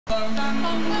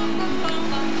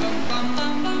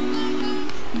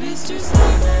Mr.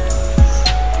 Sandman,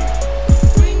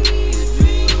 bring me a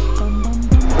dream.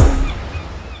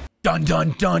 Dun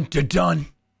dun dun dun dun.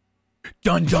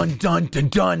 Dun dun dun dun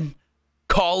dun.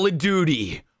 Call of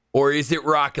Duty, or is it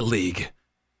Rocket League?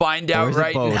 Find out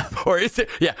right now. Or is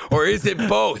it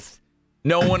both?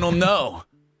 No one will know.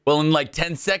 Well, in like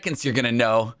 10 seconds, you're gonna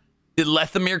know. Did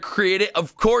Lethamir create it?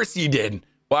 Of course he did.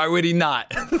 Why would he not?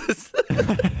 Dude,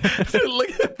 look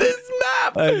at this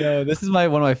map. I know. This is one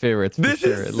of my favorites. This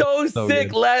is so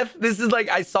sick, Leth. This is like,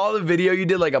 I saw the video you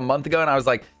did like a month ago, and I was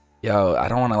like, yo, I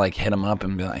don't want to like hit him up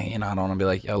and be like, you know, I don't want to be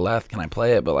like, yo, Leth, can I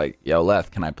play it? But like, yo,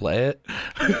 Leth, can I play it?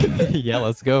 Yeah,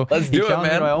 let's go. Let's do it,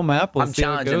 man. My own map. I'm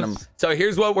challenging him. So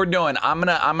here's what we're doing. I'm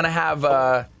gonna have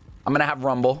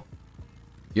Rumble.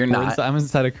 You're not. I'm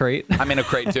inside a crate. I'm in a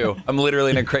crate too. I'm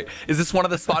literally in a crate. Is this one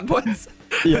of the spawn points?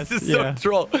 Yes. This is so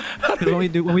troll. When we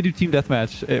do team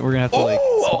deathmatch, we're gonna have to like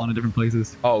spawn in different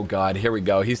places. Oh god, here we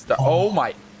go. Oh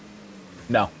my.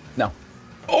 No.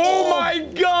 Oh my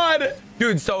god,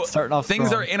 dude. So starting off things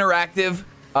strong. are interactive.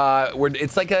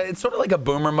 It's sort of like a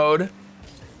boomer mode.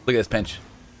 Look at this pinch.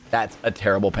 That's a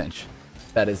terrible pinch.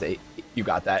 That is you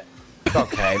got that.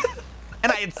 Okay.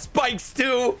 And I had spikes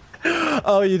too.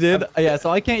 Oh, you did? Yeah,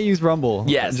 so I can't use Rumble.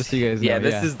 Yes. Just so you guys know. Yeah,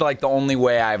 this is like the only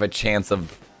way I have a chance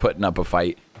of putting up a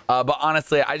fight. But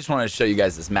honestly, I just want to show you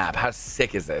guys this map. How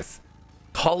sick is this?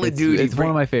 Call of Duty. It's one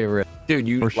of my favorites. Dude,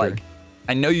 you for sure. like,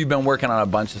 I know you've been working on a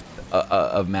bunch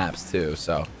of maps too,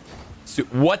 so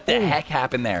what the heck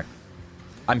happened there?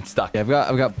 I'm stuck. Yeah,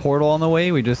 I've got Portal on the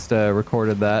way. We just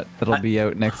recorded that. That'll be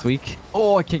out next week.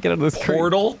 Oh, I can't get out of this crate.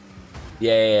 Portal?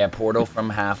 Yeah, Portal from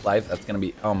Half-Life. That's gonna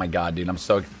be, oh my god, dude, I'm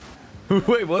so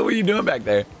wait, what were you doing back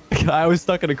there? I was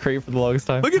stuck in a crate for the longest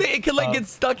time. Look at it. It could like get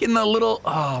stuck in the little,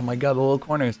 oh my god, the little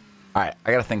corners. All right,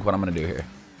 I gotta think what I'm gonna do here.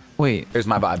 Wait, here's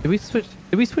my vibe. Did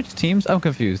we switch teams? I'm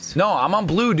confused. No, I'm on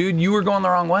blue, dude. You were going the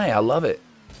wrong way. I love it.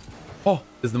 Oh,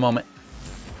 this is the moment.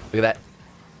 Look at that.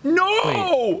 No!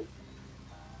 Wait.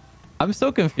 I'm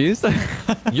so confused.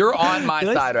 You're on my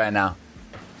side right now.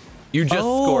 You just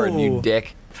scored, you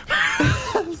dick.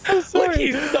 I'm so sorry. Look,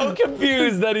 he's so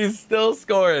confused that he's still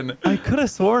scoring. I could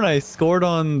have sworn I scored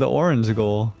on the orange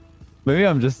goal. Maybe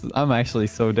I'm actually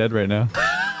so dead right now.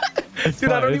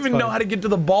 Dude, I don't even know how to get to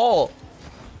the ball.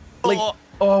 Like,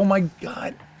 oh my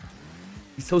god.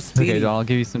 He's so speedy. Okay, John, I'll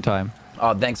give you some time.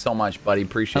 Oh, thanks so much, buddy.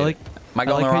 Appreciate it. Am I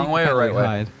going like the wrong way or right way?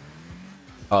 hide.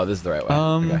 Oh, this is the right way.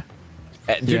 Okay.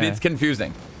 Dude, yeah. it's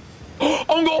confusing.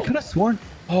 Own goal. I could have sworn.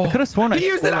 I could have sworn. He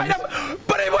used an item,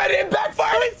 but it went in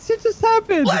backfired. It just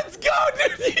happened. Let's go,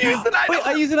 dude. He used an item. Wait,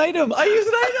 I used an item. And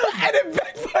it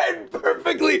backfired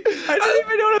perfectly. I didn't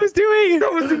even know what I was doing.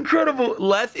 That was incredible.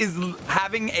 Leth is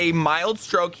having a mild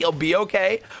stroke. He'll be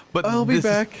okay. But I'll be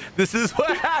back. This is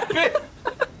what happened.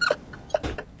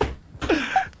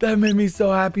 That made me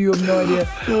so happy. You have no idea.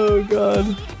 Oh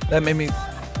god. That made me.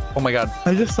 Oh my god.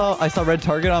 I saw red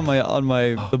target on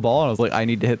the ball and I was like, I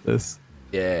need to hit this.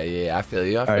 Yeah. I feel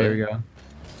you. All right, here we go.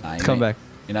 Nah, Come back.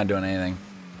 You're not doing anything.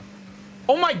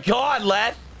 Oh my god,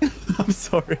 Leth. I'm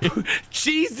sorry.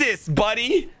 Jesus,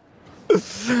 buddy.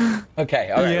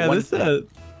 Okay. All right.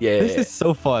 Yeah, this is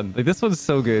so fun. Like this one's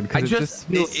so good.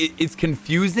 It's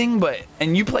confusing,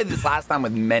 and you played this last time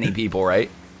with many people, right?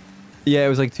 Yeah, it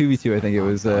was like 2v2. I think it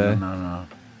was no.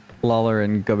 Lawler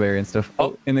and Gobert and stuff.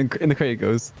 Oh, in the crate it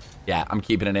goes. Yeah, I'm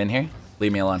keeping it in here.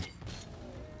 Leave me alone.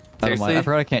 Seriously? I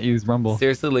forgot I can't use Rumble.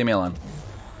 Seriously, leave me alone.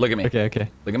 Look at me. Okay.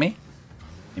 Look at me.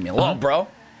 Leave me alone, bro.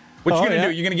 What you gonna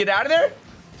do? You gonna get out of there?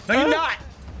 No, you're not.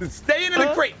 Stay in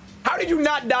the crate. How did you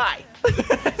not die?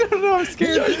 I don't know. I'm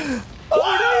scared.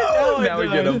 Now we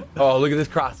get him. Oh, look at this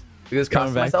cross. Look at this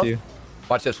cross myself.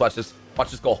 Watch this. Watch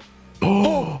this goal.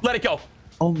 Oh, let it go.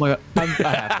 Oh my god. I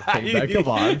have to take that. Come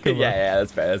on. Yeah,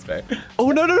 that's fair.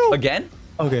 Oh, no. Again?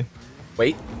 Okay.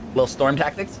 Wait. Little storm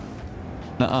tactics?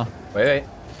 Nuh-uh. Wait.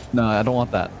 No, I don't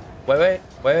want that. Wait.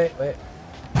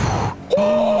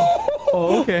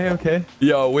 Oh, okay.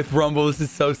 Yo, with Rumble, this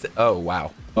is so sick. Oh,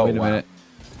 wow. Wait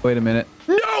a minute.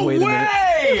 No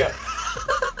way!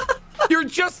 You're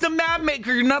just a map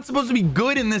maker. You're not supposed to be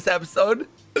good in this episode.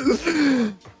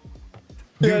 Dude,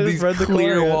 these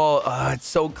clear wall. It's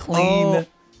so clean.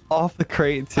 Off the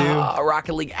crate too.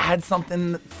 Rocket League had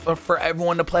something for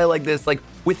everyone to play like this, like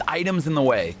with items in the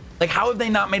way. Like, how have they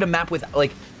not made a map with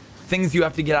like things you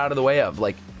have to get out of the way of,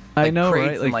 like I know,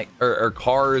 crates right? And, or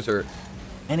cars or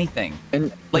anything.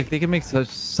 And like they can make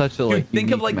such a like.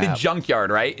 Think of like map. the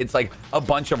junkyard, right? It's like a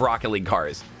bunch of Rocket League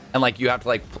cars, and like you have to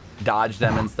like dodge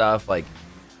them and stuff. Like,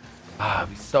 it'd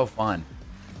be so fun.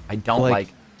 I don't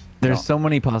like. There's so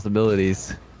many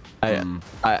possibilities.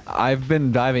 I've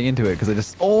been diving into it because I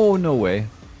just. Oh no way!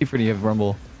 Keep forgetting you have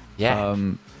Rumble. Yeah.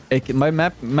 My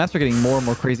maps are getting more and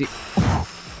more crazy.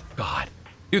 God,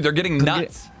 dude, they're getting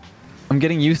nuts. I'm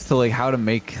getting used to like how to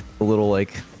make the little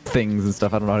like things and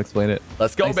stuff. I don't know how to explain it.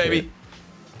 Let's go, baby.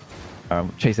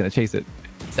 Chasing it, chase it.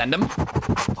 Send them.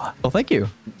 Oh, thank you.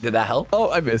 Did that help? Oh,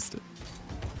 I missed.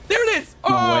 There it is.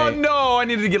 Oh no, I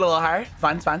needed to get a little higher.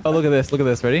 Fine, it's fine. Oh, look at this. Look at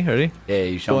this. Ready? Ready? Yeah,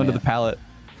 you show Go me. into the pallet.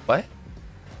 What?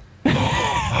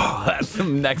 That's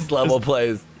some next level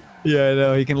plays. Yeah, I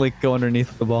know. He can like go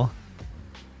underneath the ball.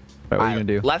 All right, what are you gonna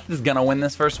do? Leth is gonna win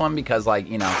this first one because, like,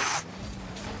 you know.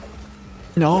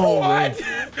 No. What?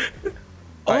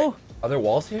 Oh, right. Are there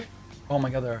walls here? Oh my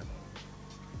God, there are.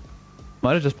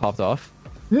 Might have just popped off.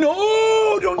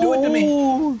 No, don't do it to me.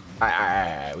 Oh. All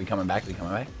right. We coming back? We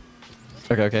coming back?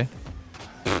 Okay, okay.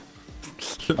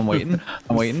 I'm waiting.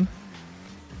 I'm waiting.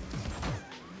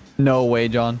 No way,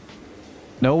 John.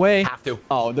 No way. Have to.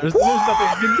 Oh, there's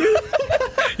nothing you can do.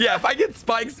 Yeah, if I get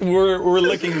spikes, we're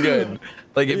looking good.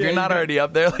 Like, if you're not already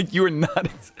up there, like, you were not.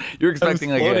 You're expecting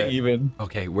like a. Even.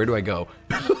 Okay, where do I go?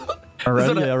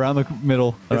 Around the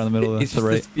middle. Around the middle. It's That's just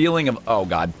right. this feeling of, oh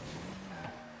God.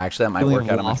 Actually, that might work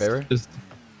out in my favor. Just...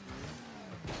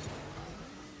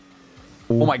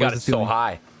 Oh my God, it's so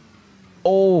high.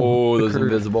 Oh, those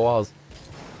invisible walls.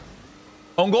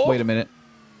 Own goal? Wait a minute.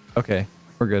 Okay,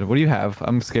 we're good. What do you have?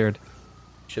 I'm scared.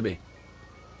 Should be.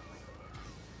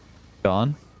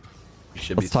 John? You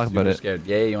should Let's be talk about it. Scared.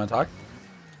 Yeah, you want to talk?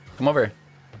 Come over.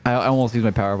 I almost used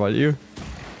my power about you.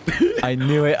 I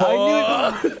knew it.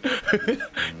 I knew it.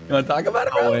 You want to talk about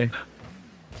it, bro? No way.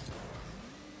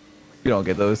 You don't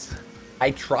get those.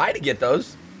 I try to get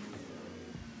those.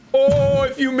 Oh,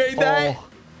 if you made that. Oh.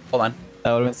 Hold on.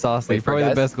 That would have been saucy. Wait for it, Probably the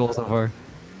guys. best goal so far.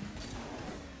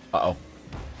 Uh-oh.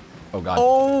 Oh, God.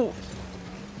 Oh!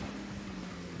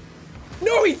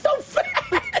 No, he's so fast.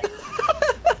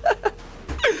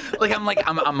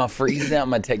 I'm gonna freeze it.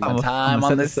 I'm gonna take my time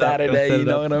on this Saturday. You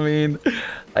know what I mean?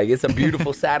 Like, it's a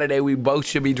beautiful Saturday. We both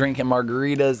should be drinking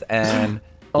margaritas and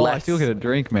I feel good a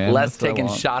drink, man. Let's That's what I taking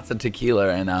want. shots of tequila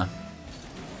and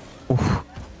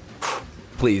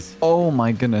please. Oh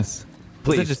my goodness.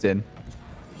 Please. Was it just in?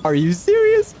 Are you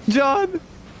serious, John?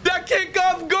 That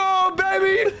kickoff goal,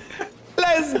 baby!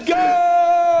 Let's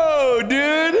go,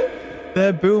 dude!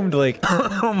 That boomed like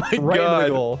Oh my right God. in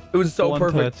the goal. It was so One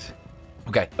perfect. touch.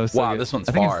 Okay. That was so Wow, good. this one's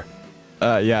I think far.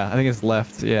 Yeah, I think it's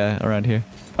left. Yeah, around here.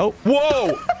 Oh,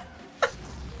 Whoa!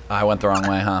 I went the wrong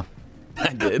way, huh?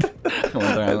 I did. I went the wrong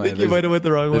I way. think you might have went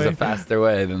the wrong There's way. a faster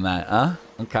way than that, huh?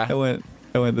 Okay. I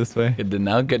went this way. Good to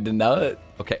know. Good to know it.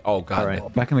 Okay. Oh God. All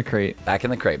right, back in the crate. Back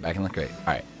in the crate. Back in the crate.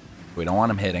 All right. We don't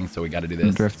want him hitting, so we got to do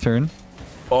this. Drift turn.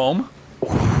 Boom.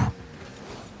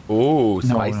 Ooh, No,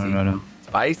 spicy. no.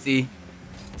 Spicy.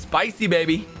 Spicy,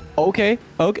 baby. Okay.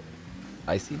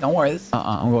 Spicy. Don't worry. This.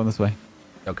 I'm going this way.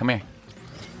 Yo, come here.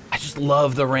 I just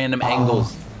love the random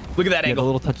angles. Look at that Yeah, the angle.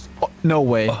 little touch. Oh, no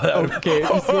way. that Okay, if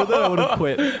you saw that, I would have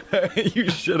quit. You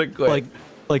should have quit.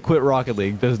 Like quit Rocket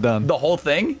League. Just done. the whole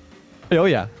thing. Oh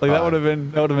yeah. Like that would have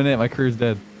been it. My career's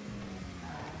dead.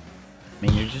 I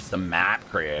mean, you're just a map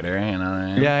creator, you know what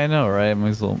I mean? Yeah, I know, right? Might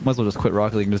as well just quit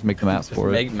Rocket League and just make the maps Just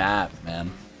for make it. maps, man.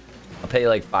 I'll pay you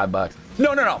like $5.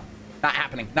 No. Not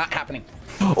happening. Not happening.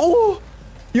 Oh,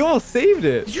 you almost saved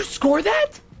it. Did you score that?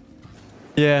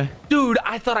 Yeah. Dude,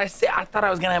 I thought I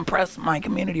was gonna impress my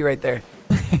community right there.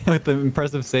 With the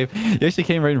impressive save. You actually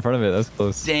came right in front of it. That was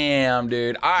close. Damn,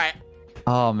 dude. All right.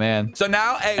 Oh man. So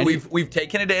now, hey, we've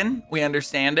taken it in. We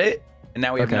understand it, and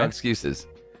now we have no Okay. excuses.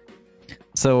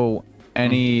 So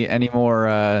any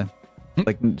more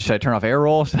like should I turn off air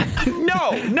roll? No.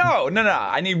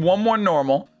 I need one more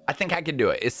normal. I think I could do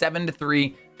it. It's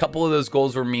 7-3. A couple of those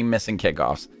goals were me missing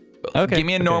kickoffs. Okay. Give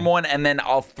me a normal one, and then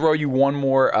I'll throw you one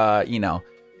more.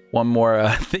 One more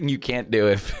thing you can't do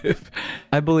if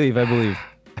I believe. I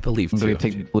believe I'm too. gonna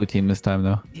take the blue team this time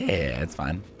though. Yeah, it's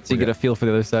fine. So you get a feel for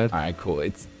the other side. All right, cool.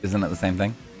 Isn't it the same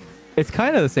thing? It's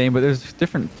kind of the same, but there's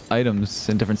different items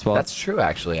in different spots. That's true,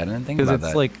 actually. I didn't think because about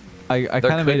it's that. like I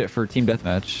kind of made it for team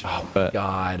deathmatch. Oh but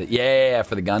God, yeah,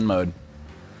 for the gun mode,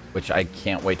 which I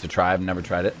can't wait to try. I've never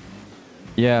tried it.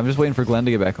 yeah, I'm just waiting for Glenn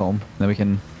to get back home. Then we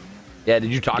can. Yeah,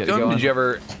 did you talk Get to him? going. Did you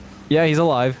ever? Yeah, he's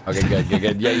alive. Okay,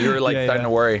 good. Yeah, you were like Yeah, starting yeah.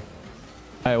 to worry.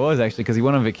 I was actually because he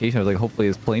went on vacation. I was like, hopefully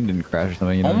his plane didn't crash or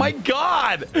something. You know? Oh my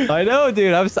God! I know,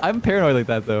 dude. I'm paranoid like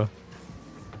that though.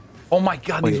 Oh my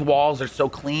God, these Wait. walls are so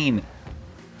clean.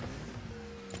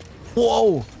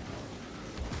 Whoa.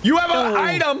 You have an Oh.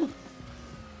 item.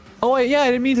 Oh wait, yeah, I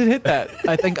didn't mean to hit that.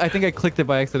 I think I clicked it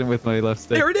by accident with my left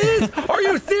stick. There it is. Are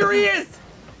you serious?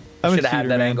 I'm a Should have had cheater,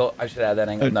 that man. angle. I should have had that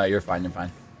angle. No, you're fine. You're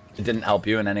fine. It didn't help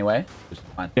you in any way, which is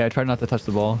fine. Yeah, I tried not to touch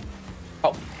the ball.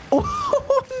 Oh.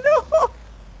 Oh no!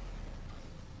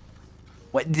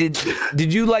 What did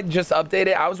you like just update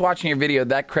it? I was watching your video.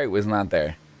 That crate was not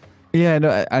there. Yeah,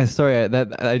 no, I sorry.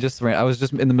 I just ran. I was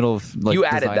just in the middle of like. You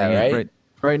added that, right?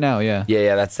 Right now, yeah.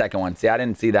 Yeah, that second one. See, I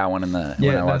didn't see that one in the.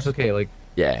 Yeah, that's okay. Like,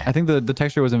 yeah. I think the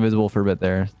texture was invisible for a bit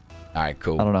there. All right,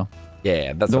 cool. I don't know.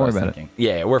 Yeah, that's Don't what I worry was about thinking.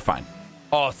 Yeah, we're fine.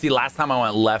 Oh, see, last time I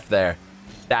went left there.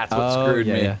 That's what screwed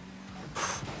me. Yeah.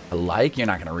 You're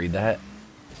not gonna read that.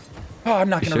 Oh, I'm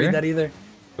not gonna sure? read that either.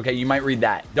 Okay, you might read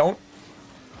that. Don't.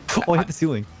 Oh, I hit the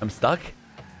ceiling. I'm stuck.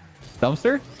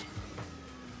 Dumpster?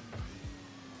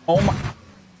 Oh my.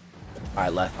 All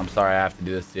right, Leth. I'm sorry I have to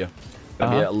do this to you. It's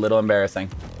gonna be a little embarrassing.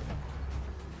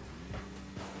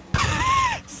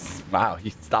 Wow,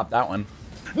 you stopped that one.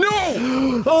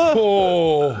 No!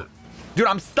 Oh. Dude,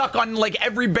 I'm stuck on like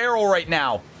every barrel right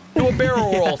now. Do a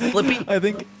barrel roll, Slippy. I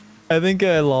think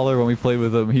Lawler, when we played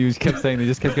with him, he kept saying he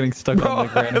just kept getting stuck on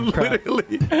like random crap.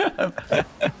 Literally.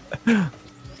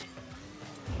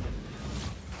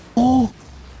 Oh,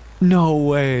 no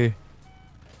way.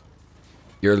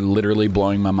 You're literally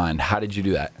blowing my mind. How did you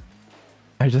do that?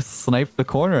 I just sniped the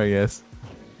corner, I guess.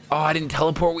 Oh, I didn't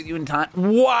teleport with you in time.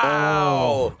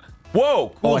 Wow. Whoa,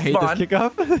 cool Oh, I hate spawn. this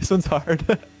kickoff. This one's hard.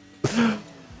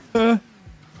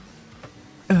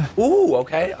 Ooh,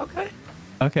 okay, okay.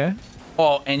 Okay.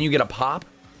 Oh, and you get a pop?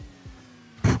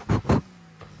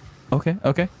 Okay.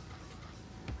 Okay.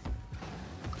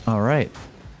 All right.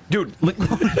 Dude,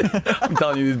 I'm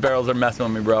telling you, these barrels are messing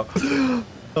with me, bro.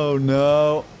 Oh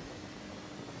no.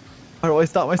 How do I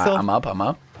stop myself? I'm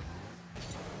up.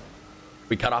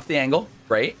 We cut off the angle.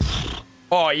 Great.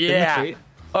 Oh, yeah.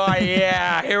 Oh,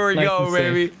 yeah. Here we Nice go, and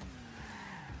baby. safe.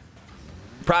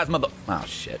 Prize mother. Oh,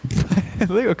 shit.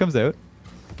 Look what comes out.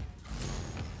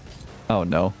 Oh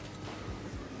no.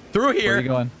 Through Where here. are you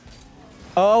going?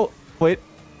 Oh, wait.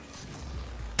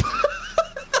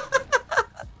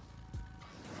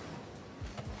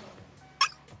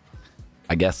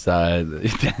 I guess I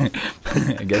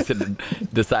guess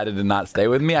it decided to not stay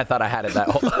with me. I thought I had it that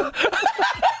whole.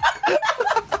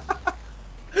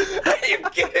 Are you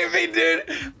kidding me,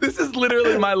 dude? This is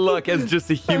literally my luck as just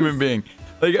a human being.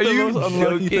 Like, are you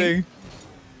joking?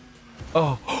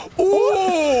 Oh,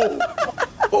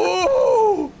 ooh,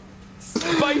 ooh,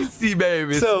 spicy,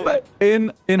 baby. So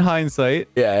in hindsight,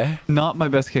 yeah, not my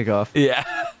best kickoff. yeah.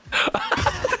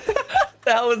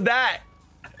 The hell was that?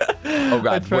 Oh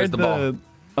god, where's the ball?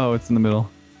 Oh, it's in the middle.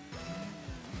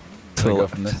 Can I go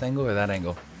from this angle or that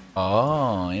angle?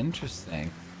 Oh, interesting.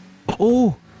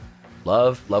 Oh,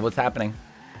 Love what's happening.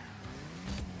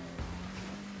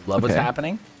 Love what's Okay.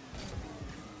 happening.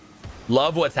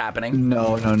 Love what's happening.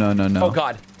 no. Oh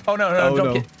god. Oh no, Oh,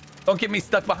 don't no. don't get me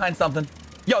stuck behind something.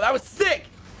 Yo, that was sick.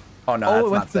 Oh no, Oh, that's it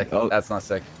not went sick. sick. Oh. That's not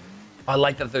sick. I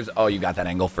like that there's. Oh, you got that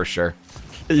angle for sure.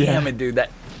 Yeah. Damn it, dude. That.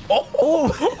 Oh.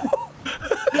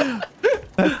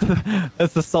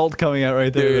 That's the salt coming out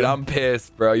right there. Dude, I'm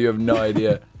pissed, bro. You have no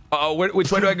idea. Oh,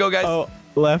 which way do I go, guys? Oh,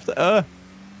 left. Yeah,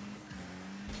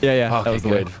 that okay, was the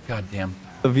way. good. God damn.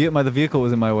 The vehicle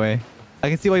was in my way. I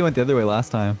can see why you went the other way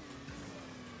last time.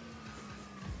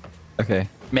 Okay.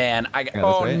 Man, I got. this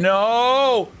Oh way?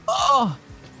 no. Oh.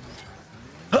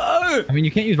 Oh. I mean,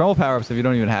 you can't use rumble power-ups if you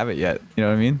don't even have it yet. You know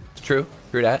what I mean? It's true.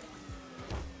 True that.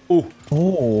 Ooh.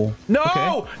 Oh. No!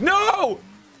 Okay. No!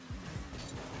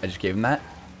 I just gave him that.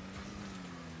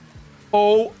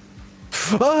 Oh.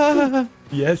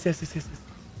 Yes.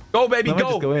 Go, baby, Let me go.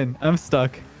 just go in. I'm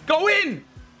stuck. Go in.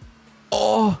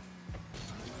 Oh.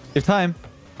 Your time.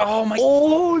 Oh, my.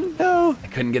 Oh, no. I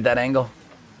couldn't get that angle.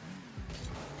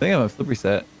 I think I'm a flip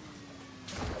reset.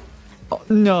 Oh,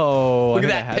 no. Look I at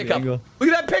think I that had the pickup. angle. Look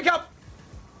at that pickup.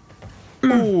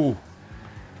 Ooh.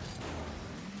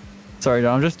 Sorry,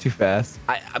 John. I'm just too fast.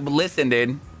 Listen, dude.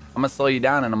 I'm going to slow you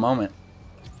down in a moment.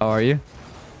 How are you?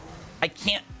 I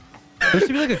can't. There should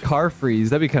be like a car freeze.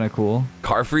 That'd be kind of cool.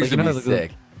 Car freeze Like, you would know be how the-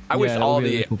 sick. I Yeah, wish that all would be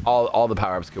the really cool. all the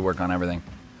power-ups could work on everything.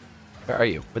 Where are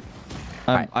you? What?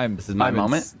 This is my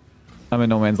moment. I'm in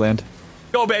no man's land.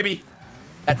 Go, baby.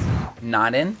 That's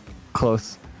not in.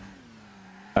 Close.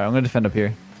 All right, I'm gonna defend up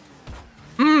here.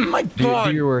 My Do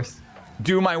God. your worst.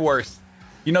 Do my worst.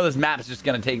 You know this map is just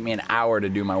gonna take me an hour to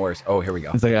do my worst. Oh, here we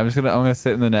go. It's like I'm gonna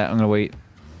sit in the net. I'm gonna wait. Okay,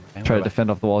 Try what to about-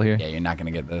 defend off the wall here. Yeah, you're not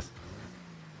gonna get this.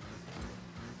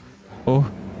 Oh.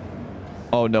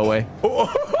 Oh, no way. Oh,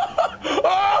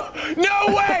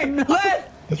 no way!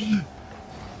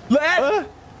 Leth!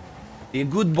 Be a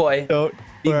good boy. Don't.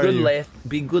 Be Where are good, you? Leth.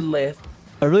 Be good, Leth.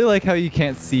 I really like how you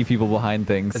can't see people behind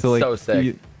things. It's so like so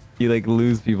sick. You like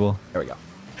lose people. There we go.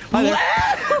 Hi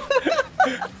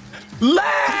there.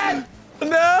 Leth!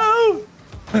 No!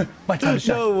 My time to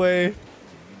shine. No way.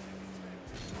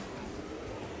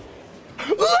 Are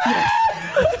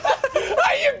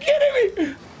you kidding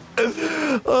me?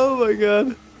 Oh my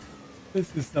god.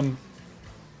 This is some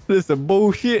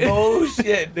bullshit.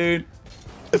 bullshit, dude.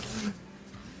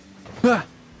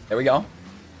 There we go.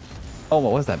 Oh,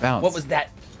 what was that bounce? What was that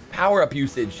power-up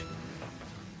usage?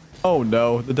 Oh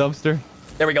no, the dumpster.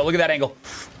 There we go. Look at that angle.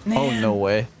 Oh no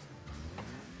way.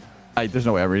 There's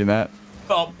no way I'm reading that.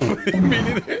 Oh, me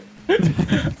neither. Dude, look at me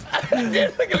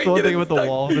That's the one thing getting with the stuck.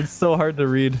 wall. It's so hard to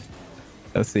read.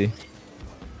 Let's see.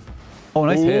 Oh,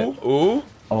 nice hit. Ooh.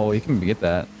 Oh, you can get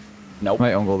that. Nope. I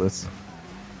might ungle this.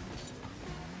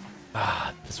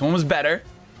 This one was better.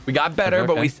 We got better, Okay.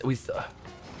 but we still.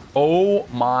 Oh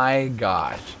my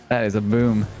gosh. That is a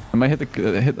boom. I might hit the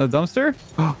dumpster.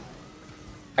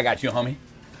 I got you, homie.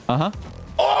 Uh-huh.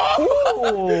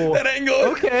 Oh, that angle.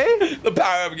 Okay. The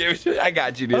power up game. I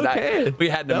got you, dude. Okay. We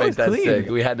had to That make was that clean. sick.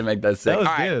 We had to make that sick. That was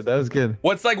All right. good. That was good.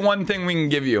 What's like one thing we can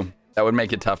give you that would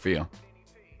make it tough for you?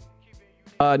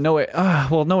 No way.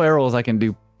 Well, no arrows I can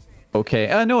do. Okay.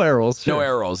 No arrows. Sure. No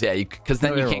arrows. Yeah, because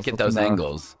then No you arrows, can't get let's those not.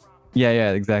 angles.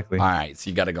 Yeah, exactly. All right, so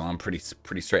you got to go on pretty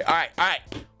straight. All right.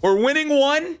 We're winning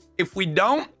one. If we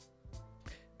don't,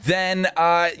 then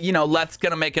Leth's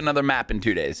gonna make another map in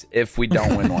 2 days. If we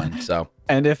don't win one, so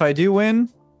And if I do win,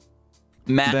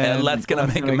 then Leth's gonna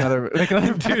make another 2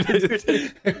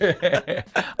 days.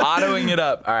 autoing it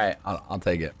up. All right, I'll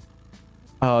take it.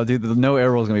 Oh, dude, the no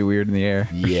arrow is gonna be weird in the air.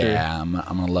 for Yeah, sure.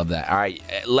 I'm gonna love that. All right,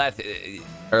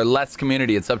 Leth's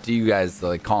community. It's up to you guys to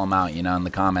like call him out. In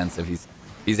the comments if he's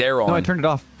arrowing. No, I turned it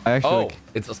off. I actually. Oh,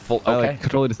 it's a full. I Okay.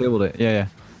 totally disabled it. Yeah.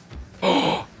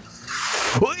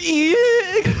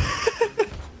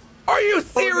 Are you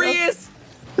serious?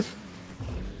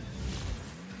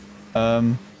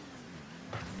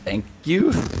 Thank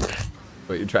you.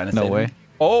 What you're trying to say? No to way. me?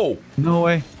 Oh. No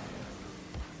way.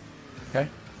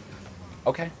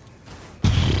 Okay.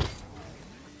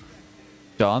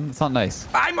 John, it's not nice.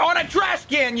 I'm on a trash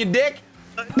can, you dick.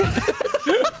 I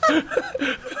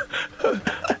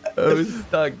was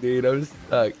stuck, dude. I was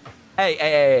stuck.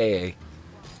 Hey.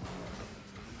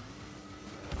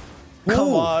 Come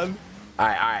Ooh. on. All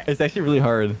right. It's actually really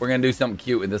hard. We're gonna do something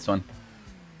cute with this one.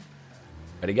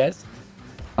 Ready, guys?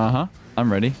 I'm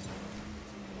ready.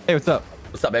 Hey, what's up?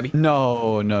 What's up, baby?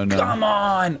 No. Come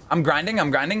on. I'm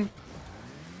grinding.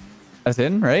 That's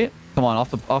in, right? Come on, off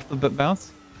the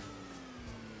bounce.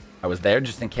 I was there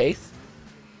just in case.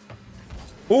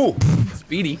 Ooh,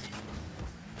 speedy.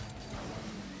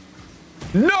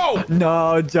 No.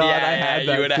 No, John. Yeah, I had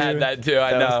that. you would have had that too.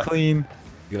 I know. That was clean.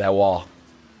 Look at that wall.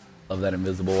 Love that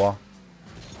invisible wall.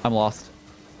 I'm lost.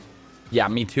 Yeah,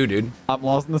 me too, dude. I'm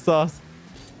lost in the sauce.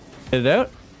 Hit it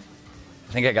out.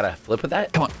 I think I gotta flip with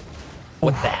that. Come on.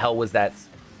 What the hell was that?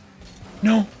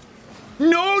 No.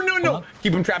 on.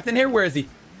 Keep him trapped in here. Where is he?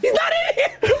 He's not in here.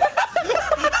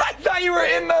 I thought you were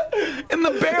in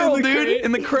the barrel, In the dude. crate.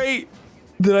 In the crate.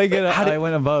 Did I get it? I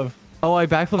went above. Oh, I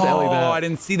backflipped out like that. Oh, I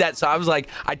didn't see that. So I was like,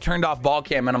 I turned off ball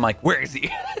cam and I'm like, where is he?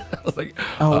 I was like,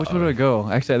 Oh, which way do I go?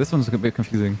 Actually, this one's a bit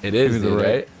confusing. it is, Maybe the dude,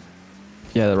 right?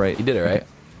 Yeah, the right. You did it right.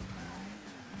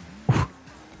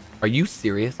 Are you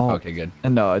serious? Oh. Okay, good.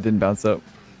 And no, I didn't bounce up.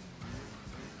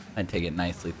 I take it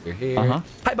nicely through here. Uh-huh.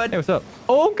 Hi, bud. Hey, what's up?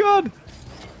 Oh, God.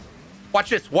 Watch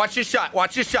this. Watch this shot.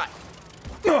 Watch this shot.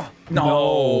 Ugh,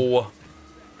 no.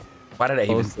 Why did I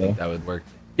even Close, think though. that would work?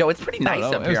 Yo, it's pretty nice know,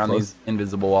 up it here was on close. these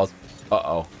invisible walls.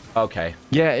 Uh-oh. Okay.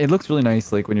 Yeah, it looks really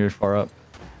nice, like when you're far up.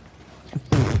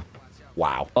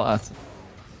 Wow. Oh, that's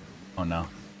Oh, no.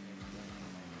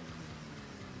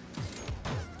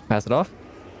 pass it off.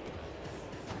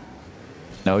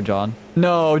 No, John.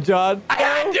 No, John. I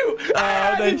had to. I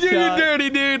had to nice do you shot. dirty,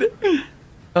 dude.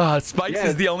 Spikes Yeah.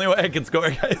 is the only way I can score,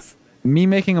 guys. Me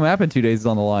making a map in 2 days is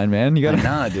on the line, man. You gotta.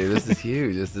 Nah, dude. This is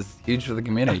huge. This is huge for the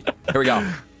community. Here we go.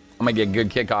 I'm going to get good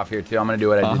kickoff here, too. I'm going to do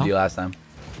what I did to you last time.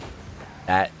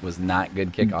 That was not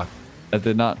good kickoff. That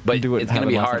did not But do it. it's going to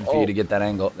be hard for you to get that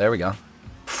angle. There we go.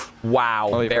 Wow.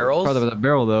 Oh, barrels. Farther with that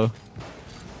barrel, though.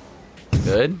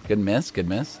 Good. Good miss. Good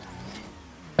miss.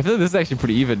 I feel like this is actually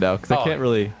pretty even now because Oh. I can't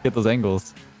really get those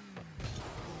angles.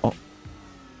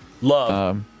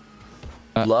 Love.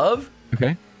 Love?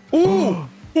 Okay. Ooh.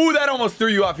 Ooh, that almost threw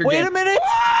you off your game. Wait a minute.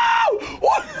 Wow!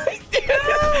 What?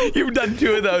 You've done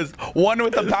 2 of those. One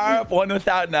with the power up, one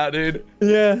without now, dude.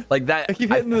 Yeah. Like that. I keep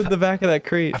hitting the back of that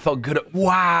crate. I felt good.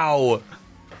 Wow.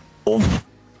 Oof.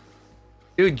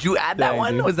 Dude, did you add that Dang,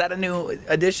 one? dude. Was that a new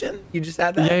addition? You just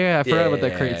had that? Yeah, I forgot about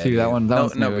that crate, too. That one- that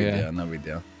one's no new, big yeah. deal. No big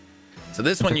deal. So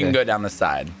this one you can okay. go down the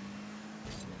side.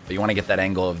 But you want to get that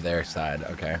angle of their side.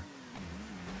 Okay.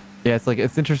 Yeah, it's like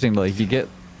it's interesting. Like you get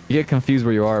confused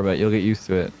where you are, but you'll get used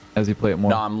to it as you play it more.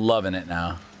 No, I'm loving it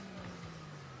now.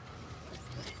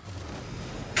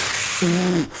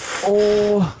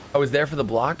 Oh, I was there for the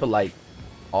block, but like,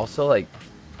 also like,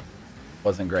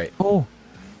 wasn't great. oh,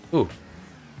 Ooh.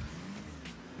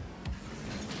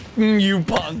 You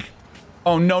punk.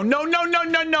 Oh, no, no, no, no,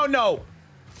 no, no, no.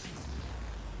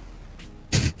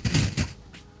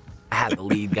 I had the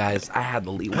lead, guys. I had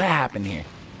the lead. What happened here?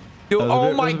 Dude,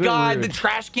 oh my God, the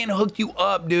trash can hooked you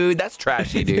up, dude. That's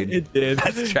trashy, dude. It did.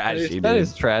 That's trashy, dude. That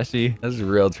is trashy. That's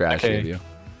real trashy of you.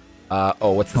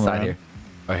 Oh, what's the Come side around. here?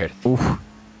 Oh, here. Oof.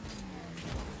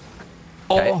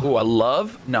 Okay. Oh. Ooh, a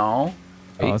love? No.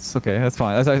 Oh, it's okay. That's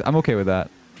fine. I'm okay with that.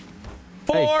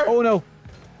 4. Hey. Oh no.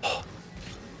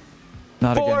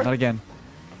 Not 4. again. Not again.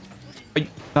 Are you-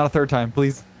 Not a third time,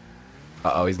 please.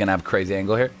 Uh-oh, he's gonna have a crazy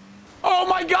angle here. Oh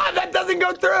my God, that doesn't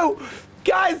go through.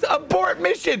 Guys, abort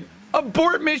mission.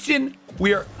 Abort mission.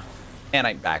 We are... And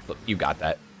I backflip. You got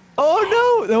that.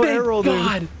 Oh no! No Thank air roll, dude.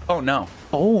 God. Oh no.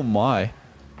 Oh my.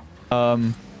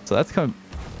 So that's kind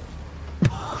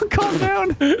of... Calm down.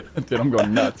 Dude, I'm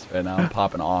going nuts right now. I'm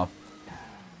popping off.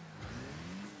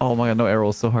 Oh my God, no air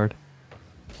rolls so hard.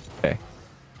 Okay.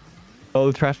 Oh,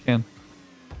 the trash can.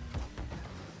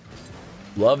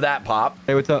 Love that pop.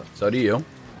 Hey, what's up? So do you.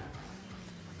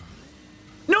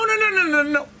 No, no, no, no, no,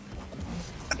 no.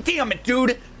 Damn it,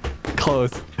 dude.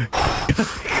 Close.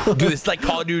 Dude, it's like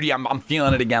Call of Duty. I'm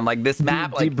feeling it again. Like this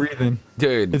map, Deep like, breathing.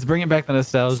 dude, It's bringing back the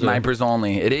nostalgia. snipers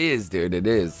only. It is, dude. It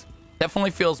is.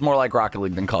 Definitely feels more like Rocket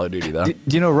League than Call of Duty, though. Do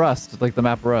you know Rust? Like the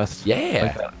map Rust? Yeah.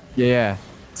 Like that. Yeah.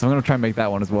 So I'm gonna try and make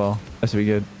that one as well. That should be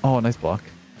good. Oh, nice block.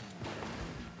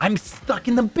 I'm stuck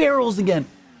in the barrels again.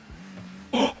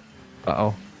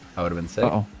 Uh-oh. That would have been sick.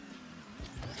 Uh-oh.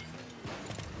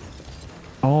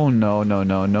 Oh, no, no,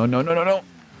 no, no, no, no, no, no.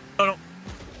 No, no.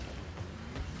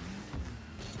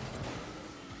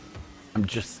 I'm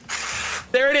just...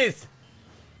 There it is.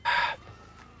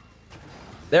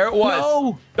 There it was.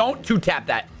 No. Don't two-tap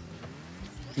that.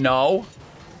 No.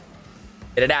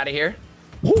 Get it out of here.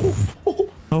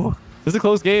 Oh, this is a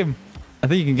close game. I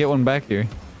think you can get one back here.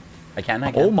 I can.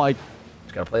 Oh my.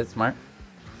 Just gotta play it smart.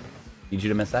 Need you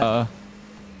to miss that.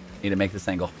 Need to make this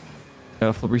angle.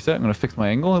 Gotta flip reset. I'm gonna fix my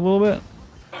angle a little bit.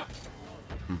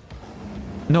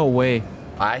 No way.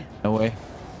 Bye. No way.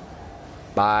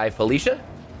 Bye, Felicia.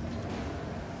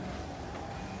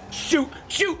 Shoot!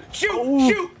 Shoot!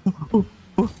 Shoot! Shoot!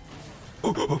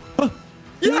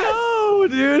 Yes! No,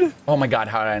 dude. Oh my God!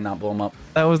 How did I not blow him up?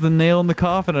 That was the nail in the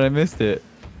coffin, and I missed it.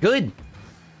 Good.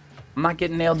 I'm not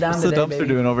getting nailed down What's the today, dumpster baby.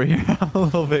 doing over here? A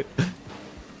little bit.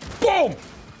 Boom!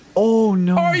 Oh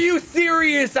no. Are you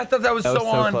serious? I thought that was That was so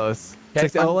so on. close. Okay,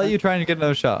 I'll fine, let fine. you try and get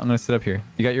another shot. I'm gonna sit up here.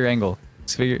 You got your angle.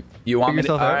 Just figure. You want me figure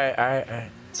to? yourself All out. right, all right, all right.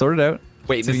 Sort it out.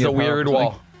 Wait, See this if is you a get power weird or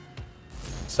wall.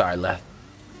 something. Sorry, Leth.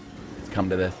 Let's come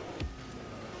to this.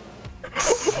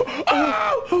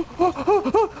 Oh!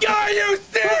 Are you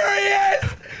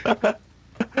serious?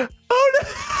 Oh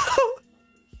no!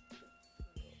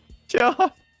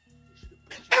 John.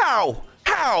 How?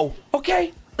 How?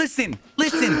 Okay, listen.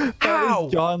 That How?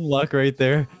 was John Luck right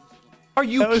there. Are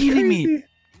you That was kidding me? crazy.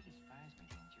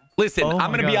 Listen, Oh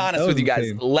I'm my gonna be God, honest that with was you guys.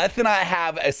 insane. Leth and I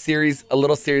have a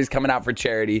little series coming out for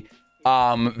charity,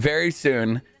 very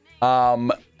soon.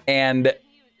 And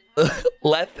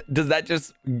Leth, does that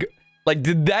just like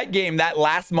did that game, that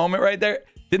last moment right there?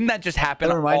 Didn't that just happen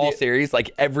That remind all you- series?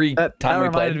 Like every That time we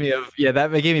reminded played. me of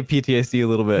that gave me PTSD a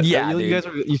little bit. Yeah, you guys,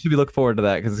 you should be looking forward to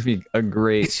that because it's gonna be a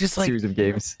great It's just like- series of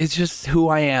games. It's just who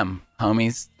I am,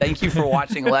 homies. Thank you for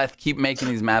watching, Leth. Keep making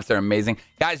these maps. They're amazing.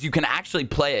 Guys, you can actually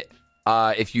play it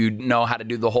if you know how to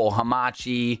do the whole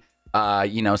Hamachi,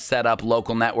 set up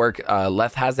local network.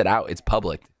 Leth has it out. It's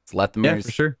public. It's Leth the Yeah, Mirror's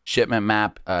for sure. shipment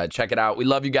map. Check it out. We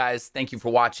love you guys. Thank you for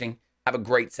watching. Have a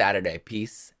great Saturday.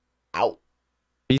 Peace out.